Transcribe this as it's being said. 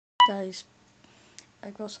Guys,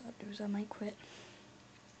 I got sad news. I might quit.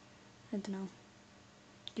 I don't know.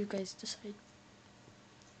 You guys decide.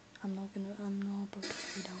 I'm not about to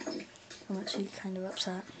say down. I'm actually kind of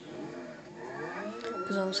upset.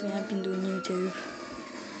 Because obviously I've been doing YouTube.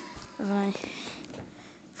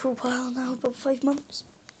 For a while now, about 5 months.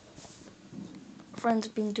 Friends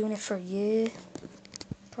have been doing it for a year.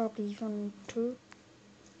 Probably even 2.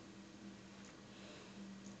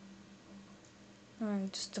 I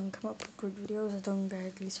just don't come up with good videos. I don't get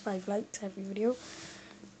at least 5 likes every video.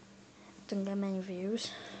 Don't get many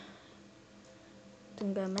views.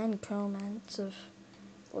 Don't get many comments of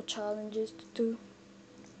what challenges to do.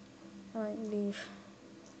 I might leave.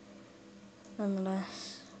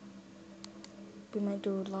 Nonetheless, we might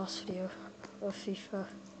do a last video of FIFA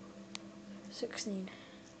 16.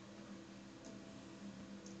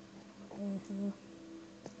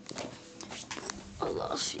 Our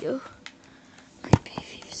last video might be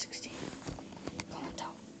FIFA 16.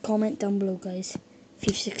 Comment down below, guys.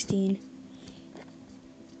 FIFA 16.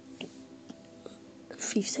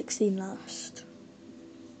 FIFA 16 last.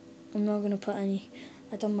 I'm not gonna put any.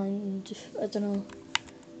 I don't mind. I don't know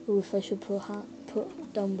if I should put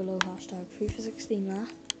down below hashtag FIFA 16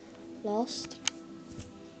 last.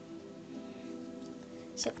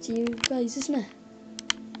 It's up to you guys, isn't it?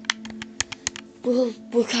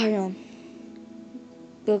 We'll carry on.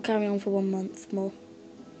 We'll carry on for 1 month more.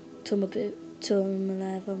 Till I'm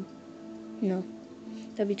 11. No,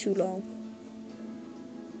 that'd be too long.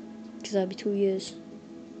 Because that'd be 2 years.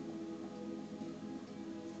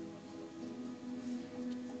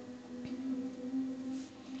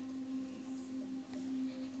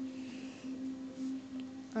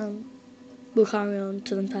 We'll carry on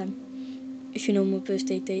till the time. If you know my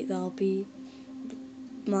birthday date, that'll be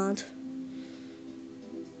mad.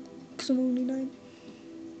 Because I'm only 9.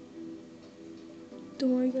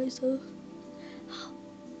 Don't worry, guys, though.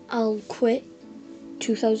 I'll quit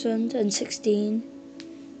 2016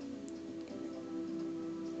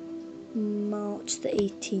 March the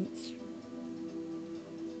 18th.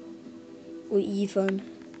 Or even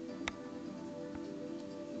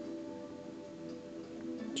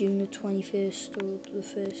June the 21st or the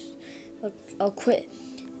 1st. I'll quit.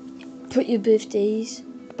 Put your birthdays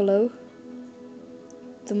below.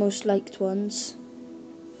 The most liked ones.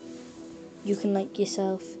 You can like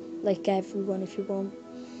yourself, like everyone if you want.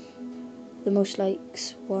 The most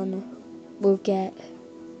likes one will get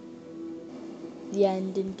the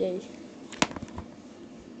ending day.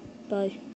 Bye.